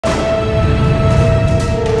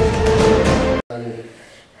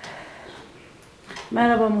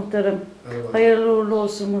Merhaba muhtarım. Merhaba. Hayırlı uğurlu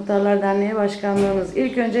olsun Muhtarlar Derneği Başkanlığınız.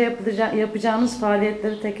 İlk önce yapacağınız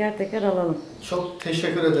faaliyetleri teker teker alalım. Çok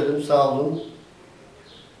teşekkür ederim, sağ olun.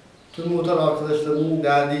 Tüm muhtar arkadaşlarımın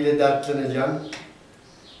derdiyle dertleneceğim.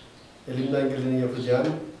 Elimden geleni yapacağım.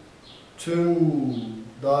 Tüm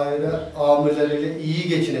daire amirleriyle iyi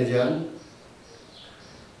geçineceğim.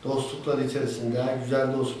 Dostluklar içerisinde, güzel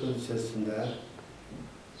dostluklar içerisinde.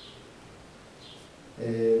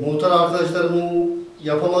 Muhtar arkadaşlarımın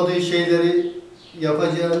yapamadığı şeyleri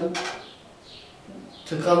yapacağım.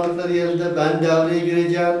 Tıkandıkları yerde ben devreye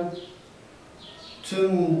gireceğim.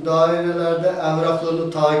 Tüm dairelerde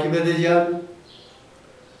evraklarını takip edeceğim.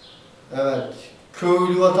 Evet,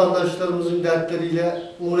 köylü vatandaşlarımızın dertleriyle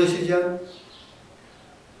uğraşacağım.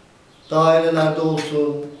 Dairelerde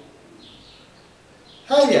olsun,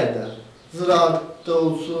 her yerde, ziraatta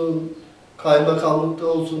olsun, kaymakamlıkta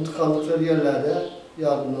olsun, tıkandıkları yerlerde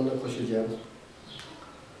yardımlarına koşacağım.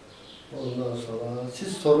 Ondan sonra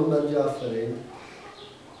siz sorun, ben cevap vereyim.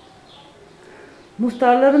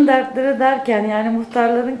 Muhtarların dertleri derken yani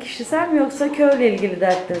muhtarların kişisel mi yoksa köyle ilgili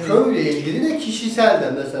dertleri mi? Köyle ilgili de kişisel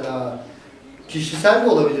de mesela. Kişisel de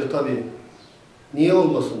olabilir tabii. Niye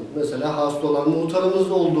olmasın? Mesela hasta olan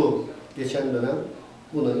muhtarımız oldu geçen dönem.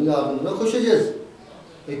 Bunların yardımına koşacağız.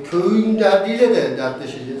 Köyün derdiyle de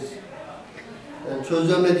dertleşeceğiz. Yani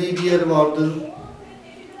çözemediği bir yer vardır.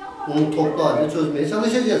 Bunu toplu halde çözmeye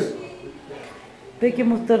çalışacağız. Peki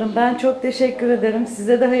muhtarım, ben çok teşekkür ederim.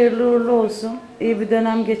 Size de hayırlı uğurlu olsun. İyi bir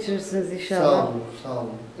dönem geçirirsiniz inşallah. Sağ olun, sağ olun.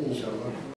 İnşallah.